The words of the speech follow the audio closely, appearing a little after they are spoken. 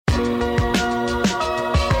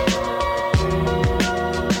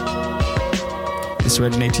It's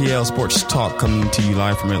Reggie ATL Sports Talk coming to you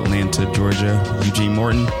live from Atlanta, Georgia. Eugene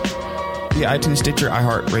Morton. Via iTunes, Stitcher,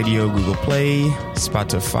 iHeartRadio, Google Play,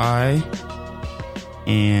 Spotify,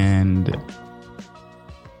 and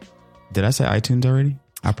did I say iTunes already?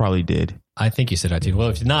 I probably did. I think you said iTunes. Well,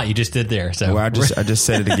 if not, you just did there. So well, I just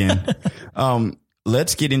said it again.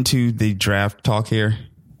 Let's get into the draft talk here,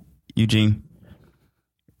 Eugene.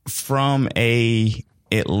 From a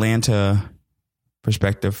Atlanta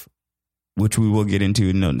perspective, which we will get into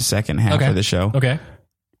in the second half of the show. Okay.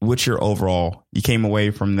 What's your overall? You came away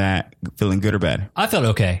from that feeling good or bad? I felt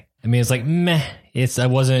okay. I mean, it's like meh. This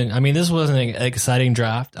wasn't an exciting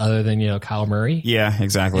draft other than, Kyle Murray. Yeah,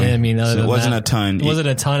 exactly. And, I mean, so it wasn't a ton. It wasn't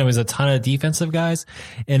a ton. It was a ton of defensive guys.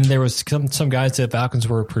 And there was some guys that Falcons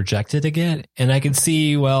were projected to get. And I could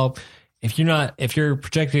see, well, if you're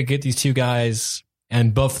projected to get these two guys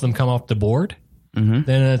and both of them come off the board,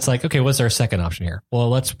 then it's like, okay, what's our second option here? Well,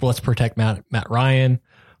 let's protect Matt Ryan.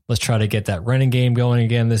 Let's try to get that running game going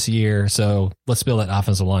again this year. So let's build that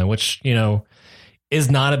offensive line, which,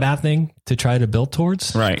 is not a bad thing to try to build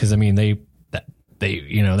towards. Right. Because, I mean,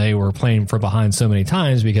 they were playing from behind so many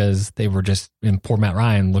times because they were just, and poor Matt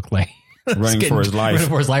Ryan looked like running for his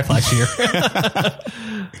life last year.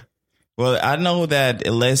 Well, I know that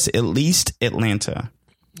at least Atlanta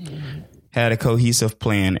had a cohesive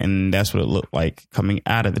plan, and that's what it looked like coming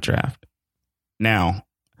out of the draft. Now,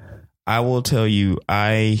 I will tell you,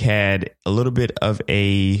 I had a little bit of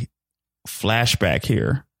a flashback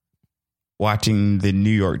here watching the New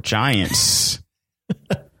York Giants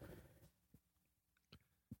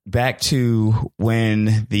back to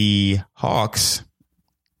when the Hawks,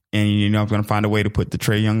 and I'm going to find a way to put the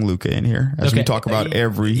Trae Young Luka in here as we talk about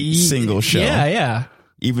every single show. Yeah.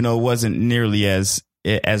 Even though it wasn't nearly as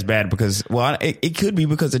bad because, well, it could be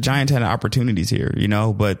because the Giants had opportunities here,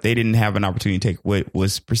 but they didn't have an opportunity to take what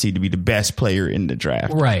was perceived to be the best player in the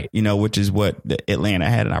draft. Right. Which is what Atlanta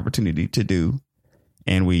had an opportunity to do.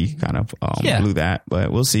 And we kind of blew that,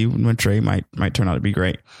 but we'll see when Trae might turn out to be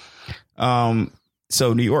great.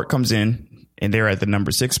 So New York comes in and they're at the number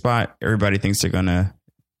 6 spot. Everybody thinks they're going to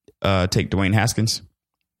take Dwayne Haskins,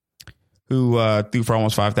 who threw for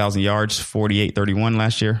almost 5,000 yards, 48-31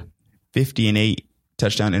 last year, 50-8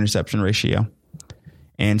 touchdown interception ratio,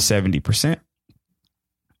 and 70%.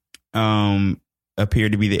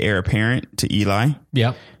 Appeared to be the heir apparent to Eli.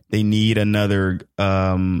 Yeah. They need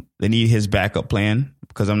they need his backup plan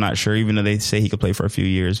because I'm not sure, even though they say he could play for a few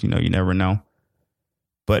years, you never know.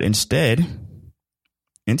 But instead,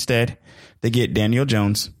 they get Daniel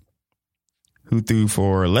Jones, who threw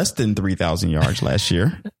for less than 3,000 yards last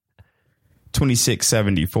year,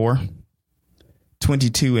 26-74,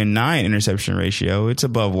 22-9 interception ratio. It's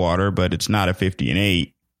above water, but it's not a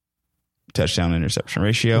 50-8 touchdown interception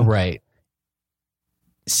ratio. Right.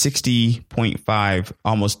 60.5,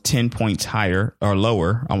 almost 10 points higher or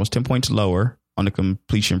lower, almost 10 points lower on the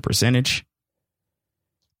completion percentage.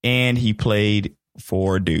 And he played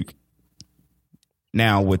for Duke.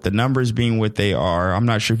 Now, with the numbers being what they are, I'm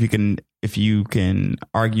not sure if you can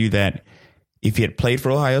argue that if he had played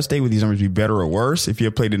for Ohio State, would these numbers be better or worse? If he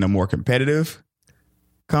had played in a more competitive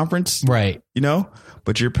conference, right?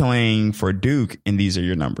 But you're playing for Duke, and these are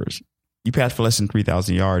your numbers. You passed for less than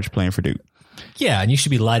 3,000 yards playing for Duke. Yeah, and you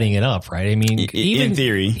should be lighting it up, right? I mean, in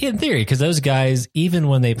theory, because those guys, even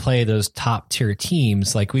when they play those top tier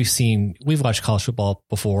teams, like we've watched college football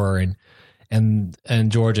before, and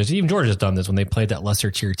Georgia's done this when they played that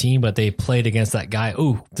lesser tier team, but they played against that guy.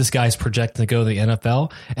 Oh, this guy's projected to go to the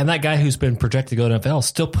NFL, and that guy who's been projected to go to the NFL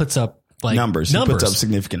still puts up numbers. He puts up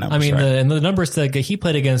significant numbers. I mean, the numbers that he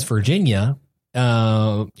played against Virginia,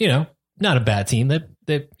 not a bad team. That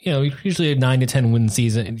usually a 9 to 10 win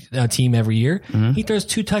season team every year. Mm-hmm. He throws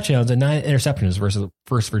 2 touchdowns and 9 interceptions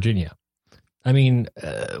versus Virginia. I mean,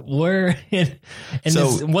 was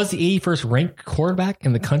the 81st ranked quarterback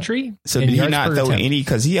in the country? So did he not throw any?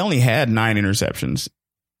 Because he only had 9 interceptions.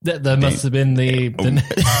 That must have been that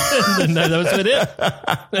was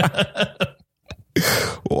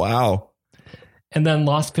it. Wow. And then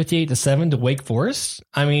lost 58-7 to Wake Forest.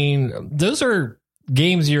 I mean, those are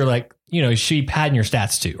games you're like, you should be padding your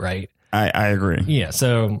stats to, right? I agree. Yeah.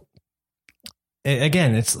 So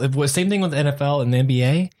again, it's the same thing with the NFL and the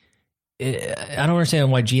NBA. I don't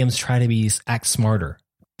understand why GMs try to act smarter.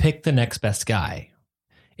 Pick the next best guy.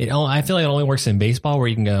 I feel like it only works in baseball where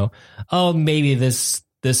you can go, oh, maybe this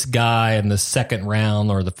guy in the 2nd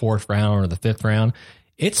round or the 4th round or the 5th round.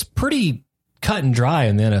 It's pretty cut and dry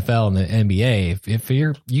in the NFL and the NBA. If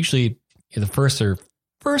you're usually the first or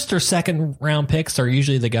 2nd round picks are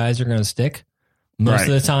usually the guys who are going to stick most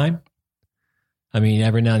of the time. I mean,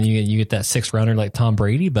 every now and then you get that 6th rounder like Tom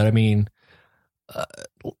Brady, but I mean,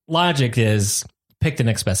 logic is pick the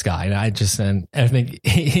next best guy. And I think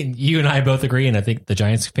you and I both agree, and I think the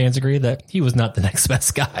Giants fans agree that he was not the next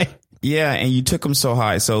best guy. Yeah, and you took him so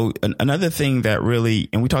high. So another thing that really,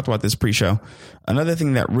 and we talked about this pre-show, another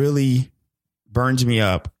thing that really burns me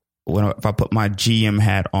up if I put my GM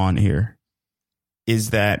hat on here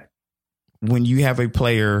is that when you have a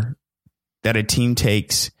player that a team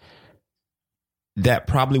takes that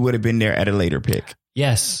probably would have been there at a later pick.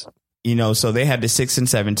 Yes. So they had the 6 and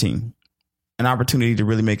 17. An opportunity to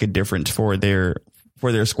really make a difference for their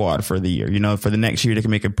squad for the year. For the next year, they can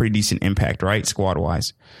make a pretty decent impact, right? Squad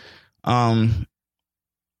wise. And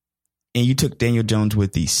you took Daniel Jones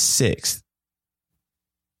with the 6th,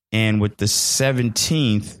 and with the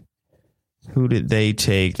 17th, who did they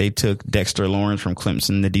take? They took Dexter Lawrence from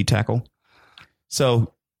Clemson, the D tackle.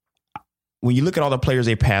 So when you look at all the players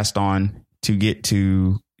they passed on to get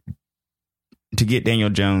Daniel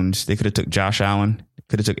Jones, they could have took Josh Allen,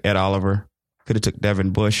 could have took Ed Oliver, could have took Devin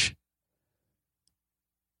Bush,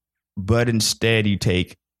 but instead you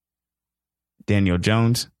take Daniel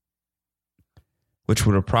Jones, which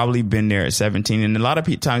would have probably been there at 17. And a lot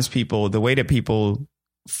of times the way that people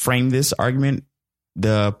frame this argument,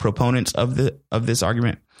 the proponents of this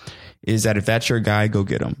argument, is that if that's your guy, go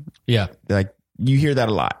get him. Yeah. Like you hear that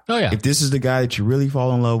a lot. Oh, yeah. If this is the guy that you really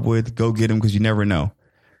fall in love with, go get him because you never know.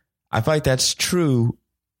 I feel like that's true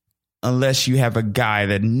unless you have a guy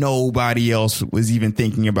that nobody else was even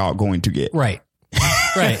thinking about going to get. Right.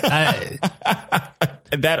 Right.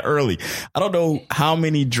 That early. I don't know how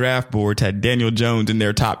many draft boards had Daniel Jones in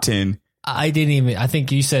their top 10. I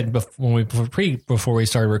think you said before we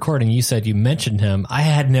started recording, you said you mentioned him. I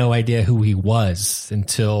had no idea who he was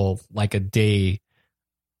until like a day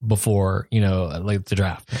before, like the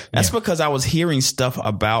draft. That's because I was hearing stuff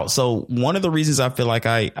about. So one of the reasons I feel like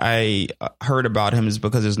I heard about him is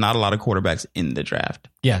because there's not a lot of quarterbacks in the draft.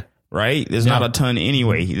 Yeah. Right. There's not a ton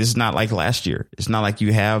anyway. This is not like last year. It's not like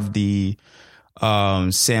you have the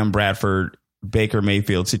Sam Bradford, Baker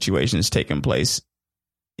Mayfield situations taking place.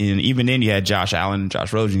 And even then you had Josh Allen,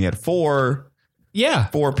 Josh Rosen. You had four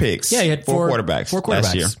picks. Yeah. You had four quarterbacks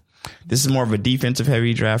last year. This is more of a defensive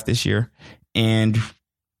heavy draft this year. And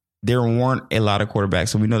there weren't a lot of quarterbacks.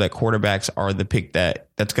 So we know that quarterbacks are the pick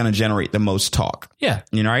that's going to generate the most talk. Yeah.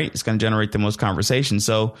 Right. It's going to generate the most conversation.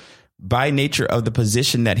 So by nature of the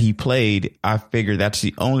position that he played, I figured that's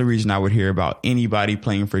the only reason I would hear about anybody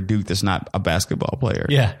playing for Duke that's not a basketball player.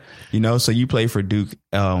 Yeah. So you play for Duke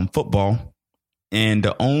football. And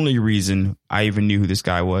the only reason I even knew who this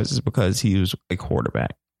guy was is because he was a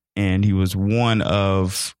quarterback. And he was one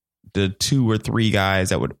of the 2 or 3 guys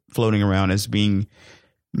that were floating around as being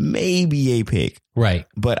maybe a pick. Right.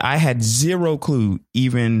 But I had zero clue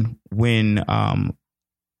even when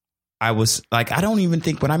I was like, I don't even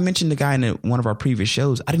think when I mentioned the guy in one of our previous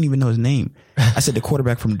shows, I didn't even know his name. I said the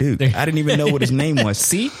quarterback from Duke. I didn't even know what his name was.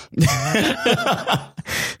 See?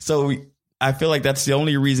 So I feel like that's the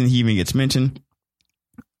only reason he even gets mentioned.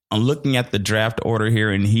 I'm looking at the draft order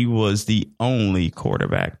here, and he was the only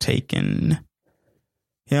quarterback taken.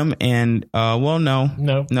 Him and no,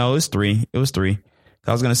 it was 3. It was 3.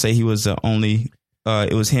 I was going to say he was the only.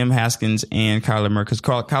 It was him, Haskins, and Kyler Murray, because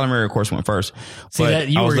Kyler Murray, of course, went first. See, that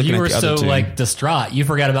you were so like distraught. You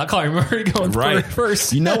forgot about Kyler Murray going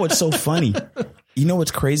first. You know what's so funny? You know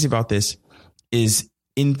what's crazy about this is,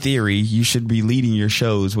 in theory, you should be leading your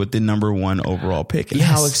shows with the number 1 overall pick, and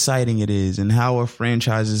how exciting it is, and how a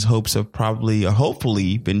franchise's hopes have probably or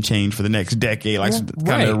hopefully been changed for the next decade, like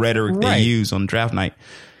kind of the rhetoric they use on draft night.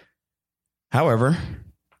 However,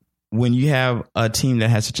 when you have a team that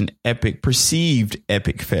has such an perceived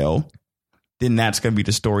epic fail, then that's going to be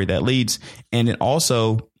the story that leads. And then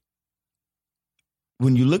also,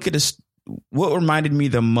 when you look at this, what reminded me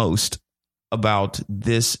the most about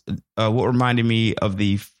this, what reminded me of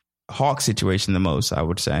the Hawks situation the most, I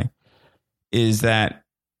would say, is that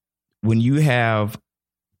when you have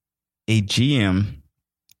a GM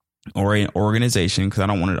or an organization, because I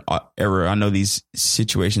don't want to ever, I know these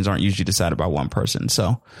situations aren't usually decided by one person.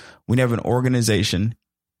 So when you have an organization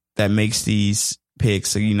that makes these picks,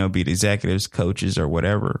 so, be it executives, coaches, or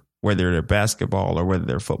whatever, whether they're basketball or whether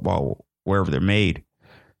they're football, wherever they're made,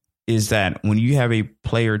 is that when you have a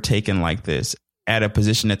player taken like this at a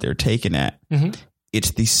position that they're taken at,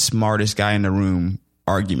 it's the smartest guy in the room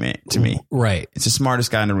argument to me. Right. It's the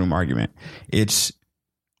smartest guy in the room argument.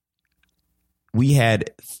 We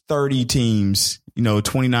had 30 teams,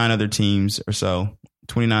 29 other teams or so,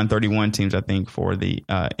 29, 31 teams, I think, for the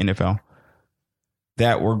NFL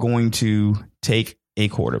that were going to take a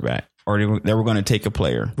quarterback or they were going to take a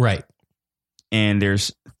player. Right. And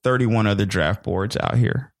there's 31 other draft boards out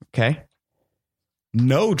here. Okay.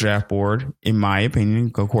 no draft board, in my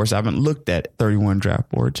opinion, of course, I haven't looked at 31 draft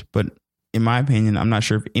boards, but in my opinion, I'm not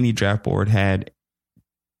sure if any draft board had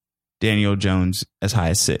Daniel Jones as high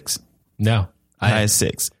as 6. No. High as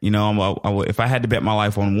 6. You know, if I had to bet my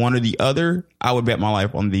life on one or the other, I would bet my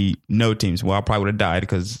life on the no teams. Well, I probably would have died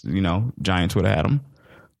because, you know, Giants would have had him.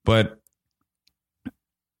 But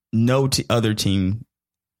no other team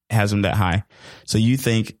has him that high. So you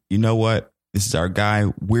think, you know what? This is our guy.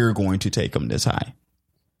 We're going to take him this high.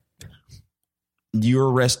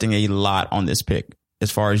 You're resting a lot on this pick as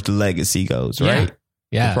far as the legacy goes, right?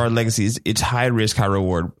 Yeah. As far as legacy, it's high risk, high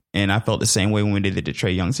reward. And I felt the same way when we did the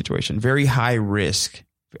Trae Young situation. Very high risk.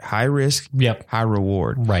 High risk, yep. High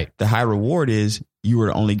reward. Right. The high reward is you were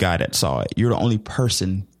the only guy that saw it. You're the only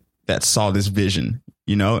person that saw this vision,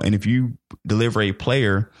 you know? And if you deliver a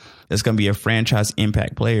player that's going to be a franchise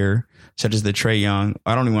impact player, such as the Trae Young,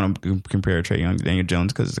 I don't even want to compare Trae Young to Daniel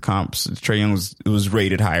Jones because the comps, Trae Young was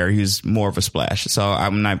rated higher. He was more of a splash. So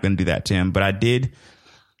I'm not going to do that to him. But I did.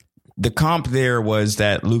 The comp there was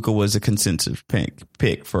that Luka was a consensus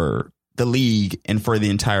pick for the league and for the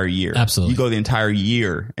entire year. Absolutely. You go the entire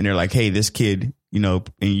year and they're like, hey, this kid, you know,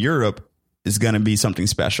 in Europe is going to be something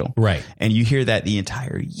special. Right. And you hear that the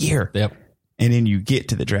entire year. Yep. And then you get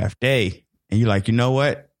to the draft day and you're like, you know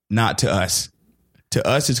what? Not to us. To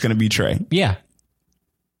us, it's going to be Trae. Yeah.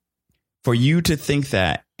 For you to think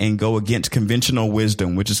that and go against conventional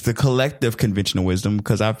wisdom, which is the collective conventional wisdom,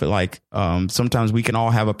 because I feel like sometimes we can all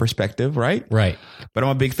have a perspective, right? Right. But I'm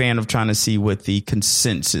a big fan of trying to see what the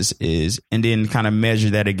consensus is and then kind of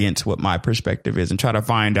measure that against what my perspective is and try to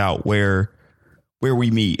find out where we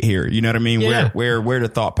meet here. You know what I mean? Yeah. Where the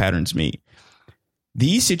thought patterns meet.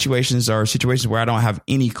 These situations are situations where I don't have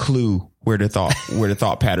any clue where the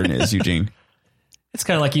thought pattern is, Eugene. It's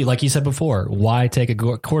kind of like you said before. Why take a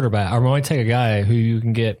quarterback, or why take a guy who you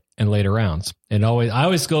can get in later rounds? And I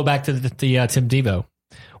always go back to the Tim Tebow.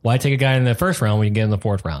 Why take a guy in the first round when you can get in the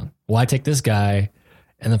fourth round? Why take this guy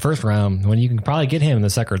in the first round when you can probably get him in the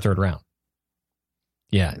second or third round?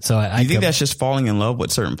 Yeah. So I think that's just falling in love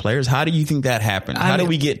with certain players. How do you think that happened? How do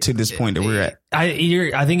we get to this point that we're at?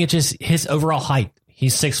 I think it's just his overall height.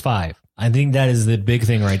 He's 6'5". I think that is the big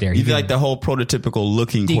thing right there. You feel like the whole prototypical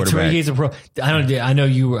looking quarterback. He's a pro. I know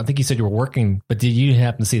you. I think you said you were working, but did you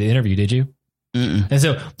happen to see the interview? Did you? Mm-mm. And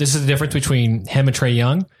so this is the difference between him and Trae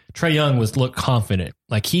Young. Trae Young looked confident.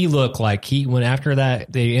 Like he looked like he went after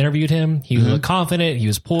that. They interviewed him. He looked confident. He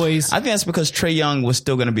was poised. I think that's because Trae Young was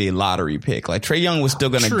still going to be a lottery pick. Like Trae Young was still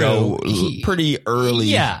going to go pretty early.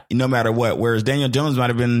 Yeah. No matter what. Whereas Daniel Jones might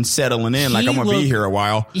have been settling in. Like I'm going to be here a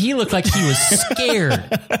while. He looked like he was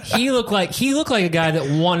scared. He looked like a guy that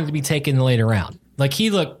wanted to be taken in the later round. Like he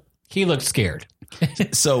looked scared.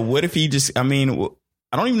 So what if he just, I mean,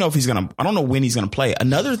 I don't even know if I don't know when he's going to play.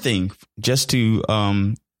 Another thing, just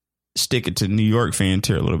to stick it to New York fans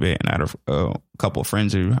here a little bit, and I had a couple of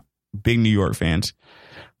friends who are big New York fans.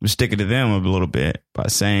 I'm sticking to them a little bit by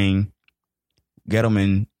saying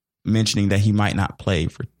Gettleman mentioning that he might not play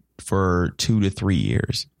for 2 to 3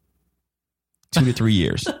 years. 2 to 3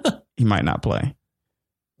 years, he might not play.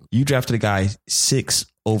 You drafted a guy 6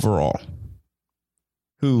 overall,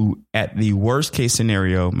 who at the worst case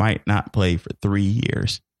scenario might not play for 3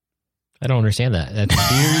 years. I don't understand that.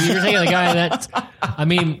 You're taking a guy that, I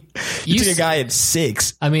mean, you take a guy at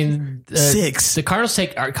 6. I mean, 6. The Cardinals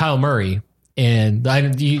take Kyle Murray, and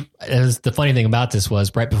the funny thing about this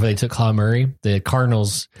was right before they took Kyle Murray, the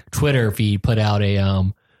Cardinals Twitter feed put out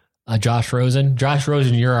a Josh Rosen. Josh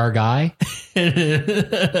Rosen, you're our guy.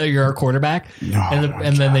 You're our quarterback.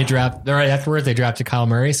 And then they draft right afterwards. They drafted Kyle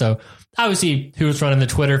Murray. So obviously, who was running the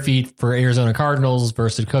Twitter feed for Arizona Cardinals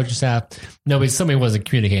versus the coaching staff? Somebody wasn't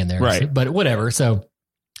communicating there, right? So, but whatever. So,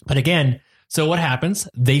 but again, so what happens?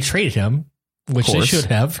 They traded him, which they should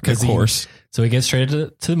have, of course. So he gets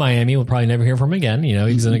traded to Miami. We'll probably never hear from him again. You know,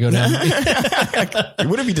 he's going to go down.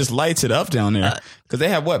 What if he just lights it up down there? Because they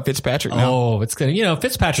have Fitzpatrick now. Oh, it's going to,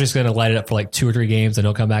 Fitzpatrick's going to light it up for like 2 or 3 games, and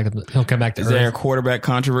he'll come back to Is there a quarterback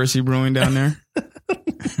controversy brewing down there?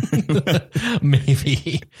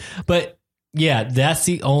 Maybe. But yeah, that's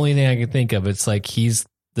the only thing I can think of. It's like he's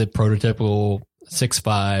the prototypical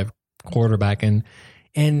 6'5" quarterback, and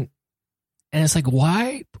it's like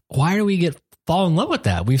why do we fall in love with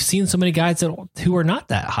that? We've seen so many guys who are not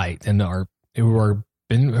that height and who are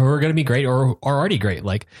going to be great or are already great.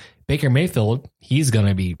 Like Baker Mayfield, he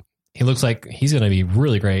looks like he's going to be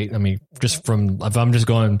really great. I mean, if I'm just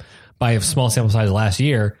going by a small sample size last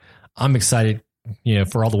year, I'm excited,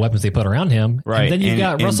 for all the weapons they put around him. Right. And then you've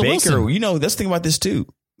got Russell Baker, Wilson. Let's think about this too.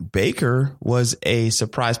 Baker was a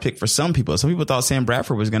surprise pick for some people. Some people thought Sam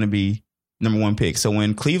Bradford was going to be number one pick. So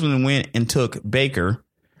when Cleveland went and took Baker,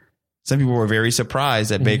 some people were very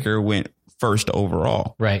surprised that Baker went first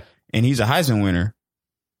overall. Right. And he's a Heisman winner.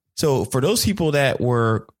 So for those people that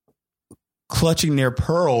were clutching their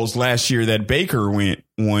pearls last year that Baker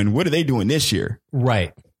won, what are they doing this year?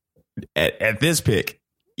 Right. At this pick.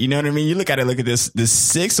 You know what I mean? You look at this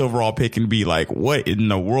 6th overall pick and be like, what in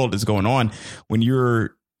the world is going on? When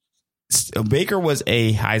Baker was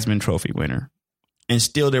a Heisman Trophy winner, and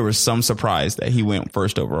still there was some surprise that he went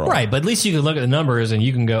first overall. Right, but at least you can look at the numbers and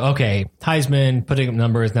you can go, okay, Heisman putting up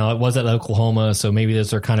numbers. Now, it was at Oklahoma, so maybe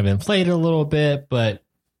those are kind of inflated a little bit, but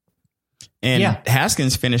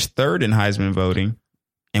Haskins finished 3rd in Heisman voting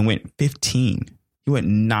and went 15. He went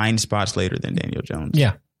 9 spots later than Daniel Jones.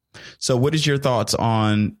 Yeah. So what is your thoughts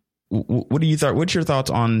on what's your thoughts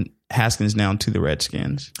on Haskins now to the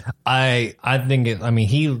Redskins? I think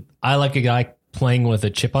I like a guy playing with a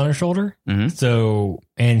chip on his shoulder. Mm-hmm. So,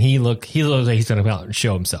 and he looks like he's going to come out and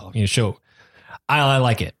show himself, I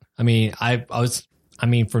like it. I mean,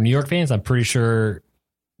 for New York fans, I'm pretty sure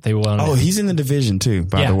they will. Oh, he's in the division too,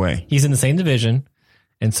 by the way. He's in the same division.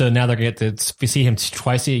 And so now they're going to get to see him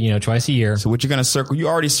twice a year. So what you're going to circle, you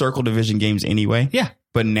already circle division games anyway. Yeah.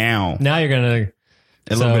 But now you're going to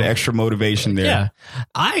a little bit of extra motivation there. Yeah.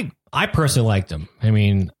 I personally liked him. I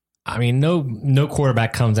mean, no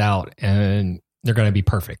quarterback comes out and they're going to be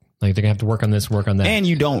perfect. Like they're going to have to work on this, work on that. And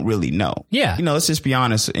you don't really know. Yeah. Let's just be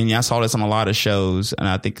honest. And I saw this on a lot of shows, and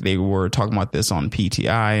I think they were talking about this on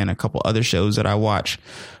PTI and a couple other shows that I watch.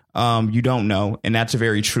 You don't know. And that's a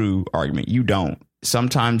very true argument. You don't.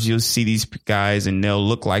 Sometimes you'll see these guys and they'll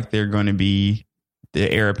look like they're going to be the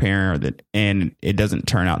heir apparent, and it doesn't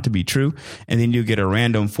turn out to be true. And then you get a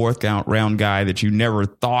random 4th round guy that you never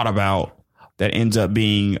thought about that ends up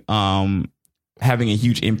being having a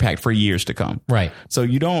huge impact for years to come. Right. So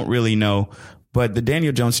you don't really know. But the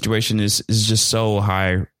Daniel Jones situation is just so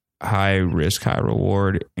high risk, high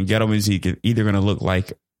reward. And Gettleman's either going to look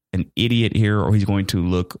like an idiot here or he's going to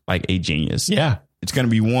look like a genius. Yeah. It's going to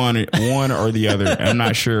be one or the other. I'm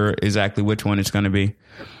not sure exactly which one it's going to be.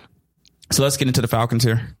 So let's get into the Falcons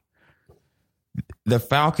here. The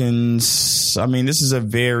Falcons, this is a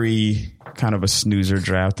very kind of a snoozer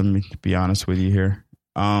draft. Let me be honest with you here.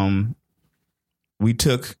 We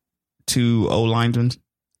took 2 O-linemen.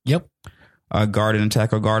 Yep. A guard and a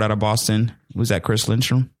tackle guard out of Boston. Was that Chris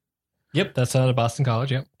Lindstrom? Yep, that's out of Boston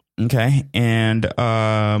College, yep. Okay. And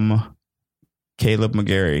Caleb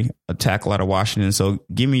McGarry, a tackle out of Washington. So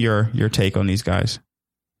give me your take on these guys.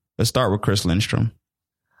 Let's start with Chris Lindstrom.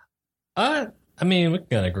 We can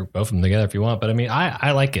kind of group both of them together if you want, but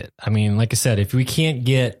I like it. Like I said, if we can't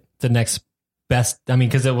get the next best,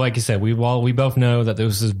 because like you said, we both know that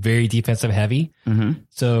this is very defensive heavy. Mm-hmm.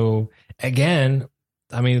 So again,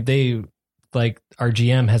 they our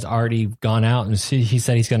GM has already gone out and he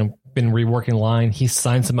said he's been reworking line. He's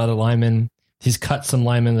signed some other linemen. He's cut some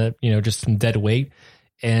linemen that, just some dead weight,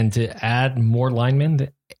 and to add more linemen,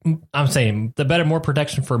 I'm saying the better, more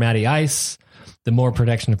protection for Matty Ice, the more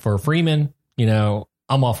protection for Freeman, I'm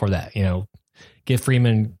all for that. Give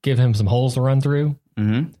him some holes to run through.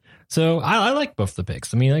 Mm-hmm. So I like both the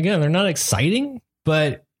picks. Again, they're not exciting,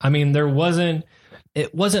 but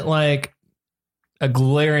it wasn't like a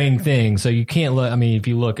glaring thing. So you can't look, if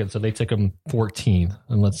you look at, so they took him 14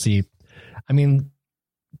 and let's see.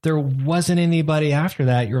 There wasn't anybody after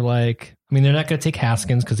that. You're like, they're not going to take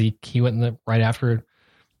Haskins because he went right after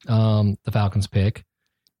the Falcons pick.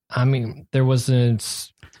 There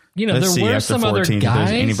wasn't, there were some other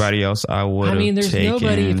guys. Anybody else I would have there's taken.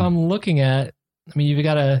 Nobody if I'm looking at, you've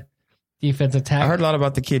got a defensive tackle. I heard a lot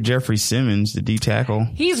about the kid Jeffrey Simmons, the D tackle.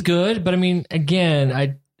 He's good, but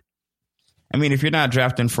again, if you're not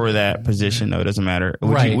drafting for that position, though, it doesn't matter.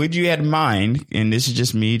 Would you had mind, and this is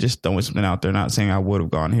just me just throwing something out there, not saying I would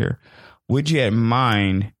have gone here. Would you have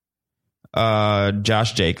mind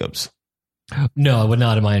Josh Jacobs? No, I would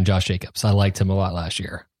not have mind Josh Jacobs. I liked him a lot last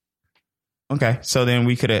year. Okay, so then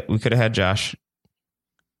we could have had Josh.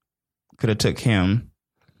 Could have took him.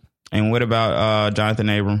 And what about Jonathan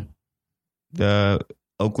Abram, the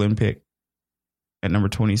Oakland pick at number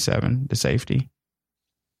 27, the safety?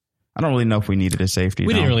 I don't really know if we needed a safety.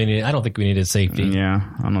 We didn't really need it. I don't think we needed safety. Yeah,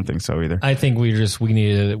 I don't think so either. I think we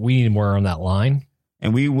needed more on that line.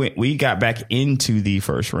 And we got back into the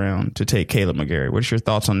first round to take Caleb McGarry. What's your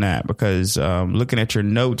thoughts on that? Because looking at your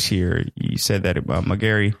notes here, you said that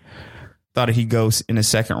McGarry thought he'd go in the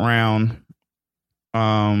second round.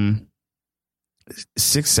 6'7",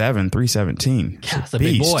 317. Yeah, that's a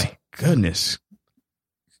big boy. Goodness.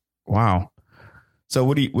 Wow. So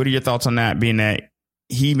what are your thoughts on that, being that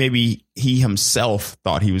he himself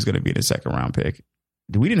thought he was going to be the second round pick?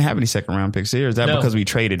 we didn't have any second round picks here. Is that because we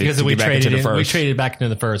traded it? Because we traded back into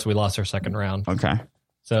the first. We lost our second round. Okay.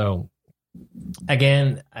 So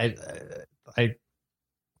again, I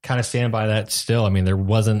kind of stand by that still. I mean,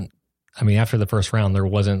 after the first round, there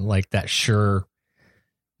wasn't like that sure,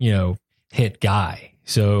 hit guy.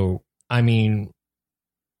 So, I mean,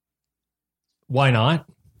 why not?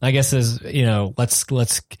 I guess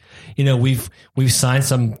let's we've signed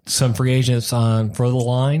some free agents for the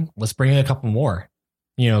line. Let's bring in a couple more.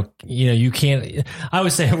 You can't. I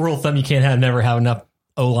would say a rule of thumb: you can't never have enough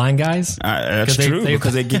O-line guys. That's true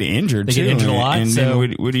because they get injured. They get injured a lot. And so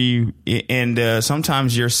then what do you? And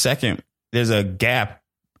sometimes your second, there's a gap,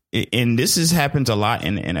 and this happens a lot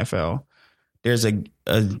in the NFL. There's a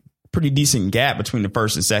pretty decent gap between the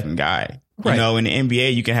first and second guy. Right. In the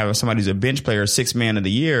NBA, you can have somebody who's a bench player, 6th man of the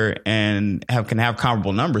year, and can have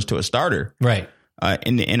comparable numbers to a starter. Right.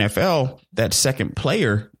 In the NFL, that second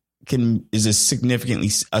player is significantly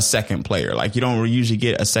a second player. Like you don't usually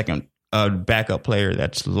get a second backup player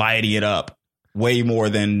that's lighting it up way more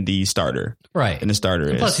than the starter. Right. And the starter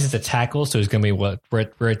is. Plus, he's the tackle, so he's going to be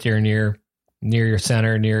right there near your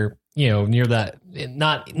center, near that.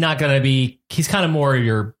 Not going to be. He's kind of more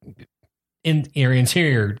your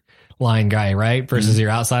interior line guy, right? Versus your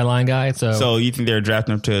outside line guy. So you think they're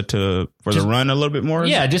drafting him the run a little bit more?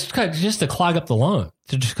 Yeah, just to clog up the loan,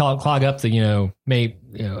 to just clog up the maybe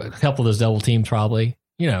a couple of those double teams probably.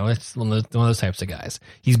 It's one of those types of guys.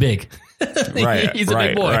 He's big, right? He's a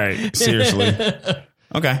big boy, right? Seriously.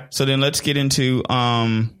 Okay, so then let's get into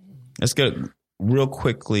let's get real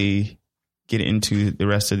quickly get into the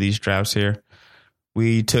rest of these drafts here.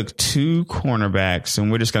 We took 2 cornerbacks, and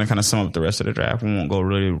we're just going to kind of sum up the rest of the draft. We won't go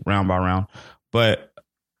really round by round, but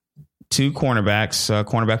 2 cornerbacks,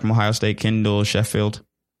 cornerback from Ohio State, Kendall Sheffield,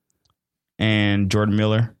 and Jordan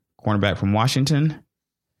Miller, cornerback from Washington,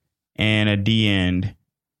 and a D-end,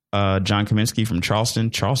 John Kaminsky from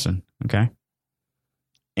Charleston. Okay.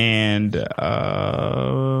 And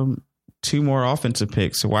 2 more offensive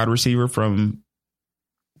picks, a wide receiver from,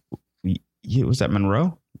 was that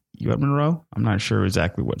Monroe? You at Monroe? I'm not sure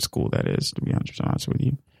exactly what school that is, to be honest with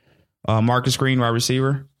you. Marcus Green, wide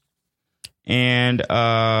receiver. And is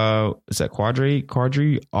that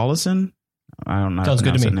Quadri Allison? I don't know. Sounds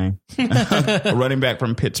good to me. Name. A running back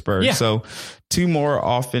from Pittsburgh. Yeah. So 2 more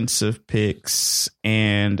offensive picks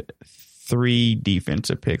and 3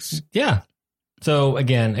 defensive picks. Yeah. So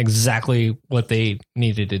again, exactly what they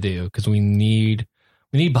needed to do, because we need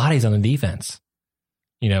bodies on the defense.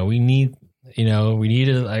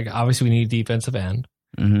 Obviously we need defensive end.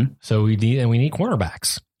 Mm-hmm. So we need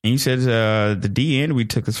cornerbacks. And you said the D end we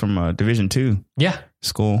took is from Division II. Yeah.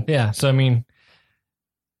 School. Yeah. So I mean,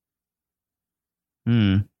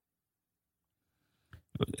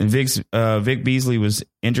 Vic Beasley was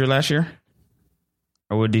injured last year,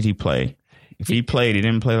 or what did he play? If he played, he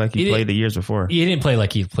didn't play like he played the years before. He didn't play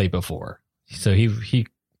like he played before. So he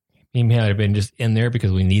may have been just in there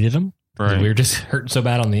because we needed him. Right. We were just hurting so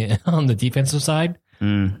bad on the defensive side.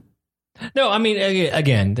 No, I mean,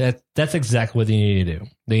 again, that's exactly what they needed to do.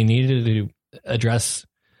 They needed to address.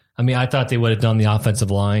 I mean, I thought they would have done the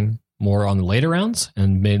offensive line more on the later rounds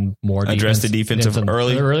and made more address the defensive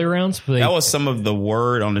early rounds. That was some of the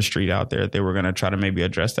word on the street out there. They were going to try to maybe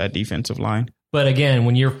address that defensive line. But again,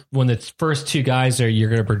 when the first 2 guys you're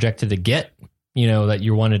going to project to get, that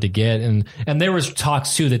you wanted to get, and there was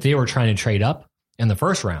talks too that they were trying to trade up in the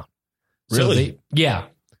first round. Really? Yeah.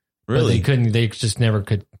 Really? But they couldn't. They just never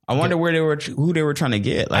could. I wonder who they were trying to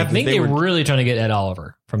get. Like, I think they were really trying to get Ed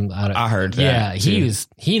Oliver from. I heard that. Yeah, he's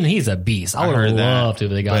a beast. I would have loved if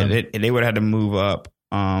they got him. They would have had to move up.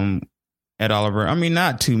 Ed Oliver. I mean,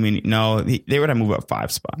 not too many. No, they would have to move up 5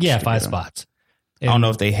 spots. Yeah, 5 spots. I don't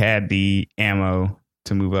know if they had the ammo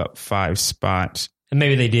to move up 5 spots. And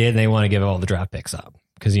maybe they did. And they want to give all the draft picks up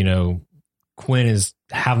because Quinn is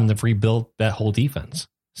having to rebuild that whole defense.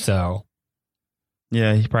 So.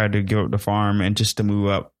 Yeah, he probably had to give up the farm and just to move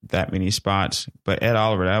up that many spots. But Ed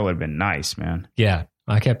Oliver, that would have been nice, man. Yeah,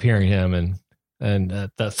 I kept hearing him, and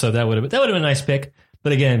so that would have been a nice pick.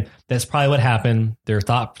 But again, that's probably what happened. Their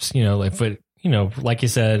thoughts, like you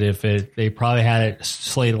said, they probably had it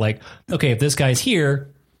slated like, okay, if this guy's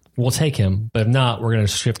here, we'll take him. But if not, we're going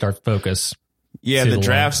to shift our focus. Yeah, the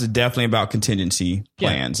drafts is definitely about contingency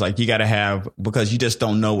plans. Yeah. Like you got to have, because you just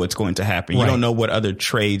don't know what's going to happen. You don't know what other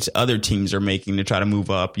trades other teams are making to try to move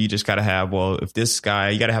up. You just got to have, if this guy,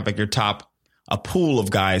 you got to have like your top, a pool of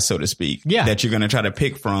guys, so to speak, that you're going to try to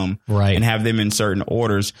pick from and have them in certain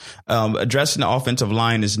orders. Addressing the offensive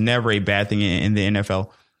line is never a bad thing in the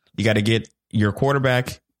NFL. You got to get your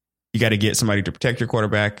quarterback. You got to get somebody to protect your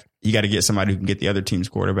quarterback. You got to get somebody who can get the other team's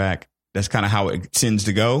quarterback. that's kind of how it tends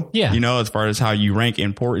to go. Yeah. As far as how you rank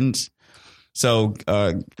importance. So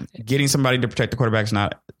getting somebody to protect the quarterback is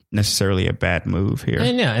not necessarily a bad move here.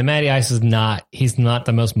 And Matty Ice he's not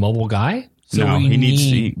the most mobile guy. So no, he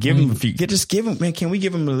needs to give him a few. Just give him, man. Can we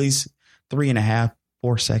give him at least 3.5,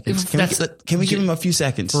 4 seconds? Can we give him a few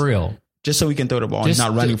seconds for real? Just so he can throw the ball and he's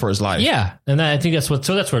not running for his life. Yeah. And I think that's what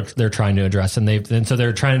they're trying to address. And so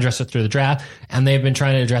they're trying to address it through the draft, and they've been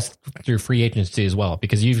trying to address it through free agency as well,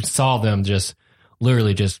 because you saw them just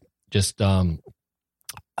literally just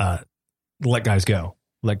let guys go.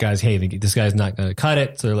 Let guys, hey, this guy's not going to cut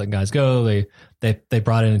it. So they're letting guys go. They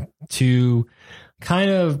brought in 2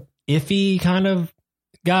 kind of iffy kind of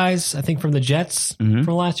guys, I think from the Jets from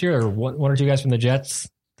last year, or one or 2 guys from the Jets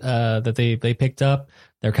that they picked up.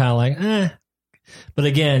 They're kind of like, But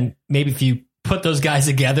again, maybe if you put those guys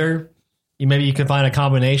together, maybe you can find a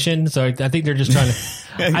combination. So I think they're just trying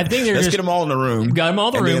to. Let's get them all in the room. Got them all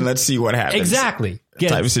in the room. Then let's see what happens. Exactly.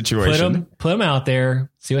 Type of situation. Put them out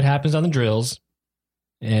there. See what happens on the drills.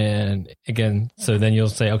 And again, so then you'll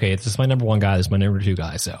say, okay, this is my number 1 guy. This is my number 2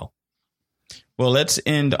 guy. So, well, let's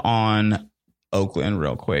end on Oakland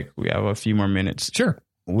real quick. We have a few more minutes. Sure.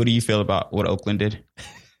 What do you feel about what Oakland did?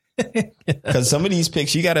 Because some of these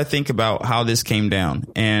picks, you got to think about how this came down.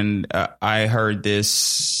 And I heard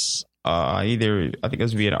this I think it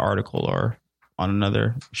was via an article or on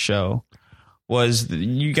another show.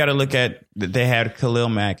 You got to look at that they had Khalil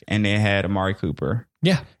Mack and they had Amari Cooper.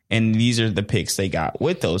 Yeah. And these are the picks they got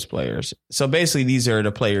with those players. So basically, these are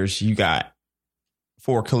the players you got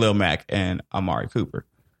for Khalil Mack and Amari Cooper.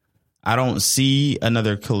 I don't see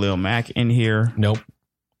another Khalil Mack in here. Nope.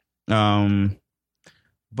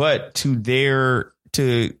 But for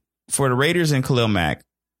the Raiders and Khalil Mack,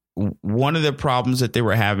 one of the problems that they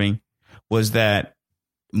were having was that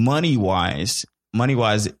money wise,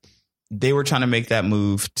 they were trying to make that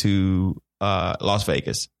move to Las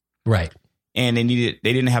Vegas. Right. And they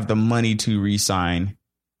didn't have the money to re-sign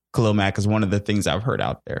Khalil Mack, is one of the things I've heard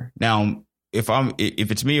out there. Now, if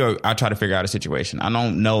it's me, I try to figure out a situation. I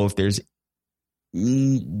don't know if there's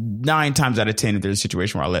 9 times out of 10 if there's a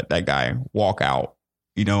situation where I let that guy walk out.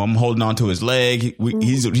 I'm holding on to his leg.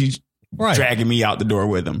 He's right. Dragging me out the door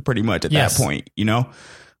with him pretty much at that point,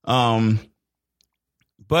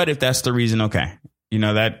 But if that's the reason, okay,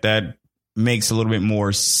 that makes a little bit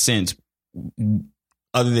more sense.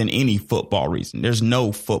 Other than any football reason, there's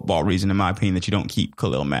no football reason, in my opinion, that you don't keep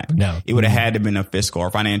Khalil Mack. No, it would have had to been a fiscal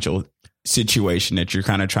or financial situation that you're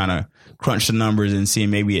kind of trying to crunch the numbers and see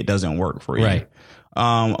maybe it doesn't work for you. Right.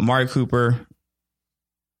 Amari Cooper,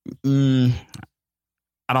 I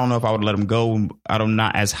don't know if I would let him go. I'm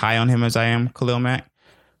not as high on him as I am Khalil Mack,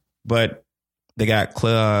 but they got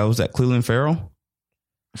Cleveland Ferrell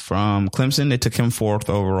from Clemson. They took him 4th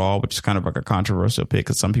overall, which is kind of like a controversial pick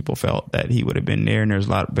because some people felt that he would have been there, and there's a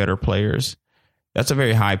lot better players. That's a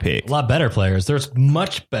very high pick. A lot better players. There's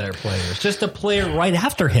much better players. Just the player right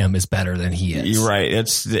after him is better than he is. You're right.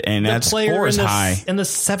 That score is high. And the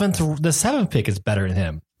seventh pick is better than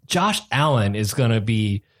him. Josh Allen is going to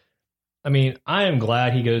be. I mean, I am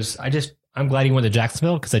glad he goes. I'm glad he went to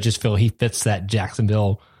Jacksonville because I just feel he fits that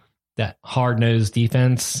Jacksonville, that hard-nosed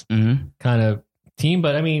defense kind of team.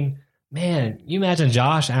 But I mean, man, you imagine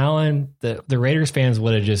Josh Allen, the Raiders fans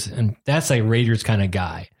would have and that's a Raiders kind of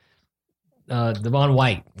guy. Devon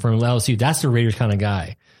White from LSU, that's the Raiders kind of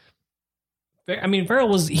guy. I mean,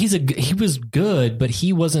 Ferrell he was good, but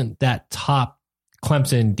he wasn't that top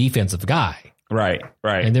Clemson defensive guy. Right.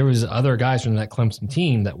 And there was other guys from that Clemson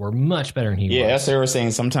team that were much better than he was. Yeah, that's what they were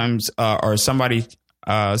saying. Sometimes, or somebody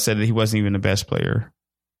said that he wasn't even the best player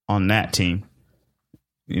on that team.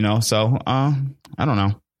 So I don't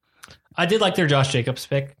know. I did like their Josh Jacobs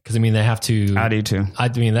pick because, I mean, they have to. I do too. I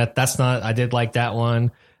mean, that's not. I did like that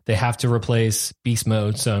one. They have to replace beast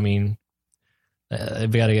mode, so I mean,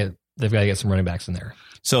 they've got to get some running backs in there.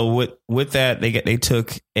 So with that,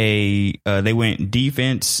 they went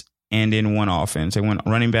defense and then one offense. They went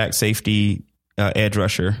running back, safety, edge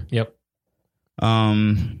rusher. Yep.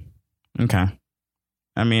 Okay.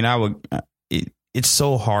 I mean, it's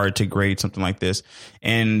so hard to grade something like this,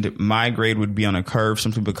 and my grade would be on a curve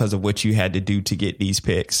simply because of what you had to do to get these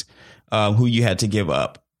picks, who you had to give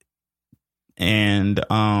up. And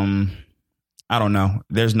I don't know.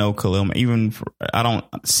 There's no Khalil Mack. I don't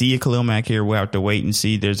see a Khalil Mack here. We'll have to wait and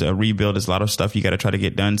see. There's a rebuild. There's a lot of stuff you got to try to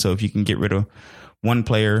get done. So if you can get rid of one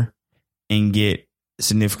player and get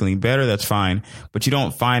significantly better, that's fine. But you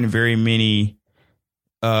don't find very many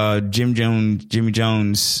Jimmy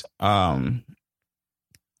Jones. Was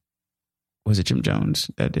it Jim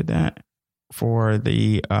Jones that did that? for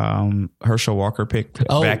the Herschel Walker pick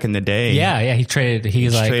back in the day. Yeah. He traded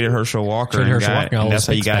Herschel Walker. And that's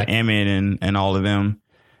how you got Emmett and all of them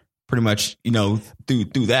pretty much,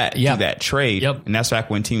 through that trade. Yep. And that's back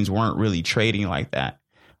when teams weren't really trading like that.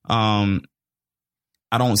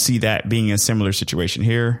 I don't see that being a similar situation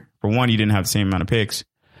here. For one, you didn't have the same amount of picks.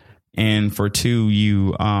 And for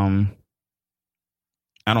two, I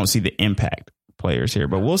don't see the impact players here,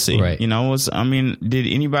 but we'll see. Right. Did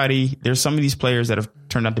anybody? There's some of these players that have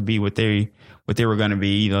turned out to be what they were going to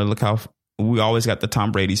be. Look how we always got the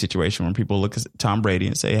Tom Brady situation when people look at Tom Brady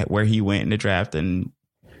and say where he went in the draft, and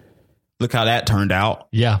look how that turned out.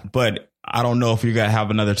 Yeah, but I don't know if you're going to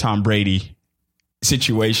have another Tom Brady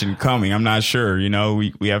situation coming. I'm not sure.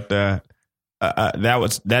 We have to.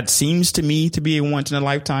 That seems to me to be a once in a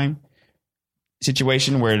lifetime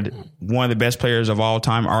situation where one of the best players of all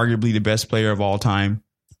time, arguably the best player of all time,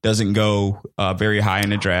 doesn't go very high in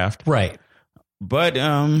the draft. Right. But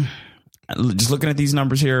just looking at these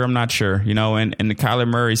numbers here, I'm not sure, and the Kyler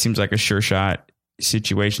Murray seems like a sure shot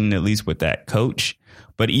situation, at least with that coach.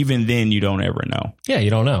 But even then, you don't ever know. Yeah,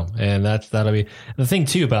 you don't know. And that'll be the thing,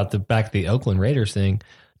 too, about the Oakland Raiders thing.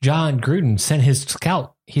 John Gruden sent his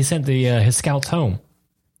scout. He sent his scouts home.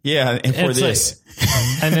 Yeah, and for this.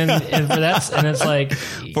 And for that, and it's like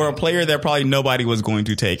for a player that probably nobody was going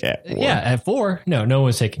to take at 4. Yeah, at 4. No one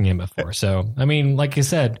was taking him at 4. So, like you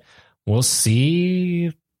said, we'll see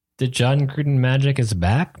if the John Gruden magic is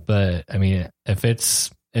back. But,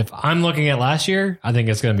 if I'm looking at last year, I think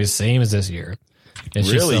it's going to be the same as this year.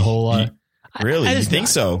 It's really? Just a whole lot. Really? You think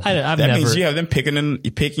so? That means you have them picking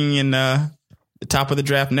in the top of the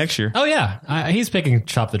draft next year. Oh, yeah. He's picking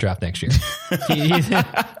top of the draft next year.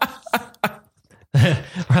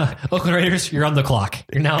 Oakland Raiders, you're on the clock.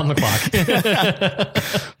 You're now on the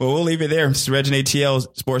clock. Well, we'll leave it there. This is Reg and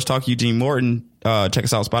ATL Sports Talk, Eugene Morton. Check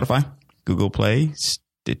us out on Spotify, Google Play,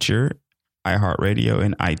 Stitcher, iHeartRadio,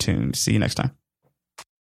 and iTunes. See you next time.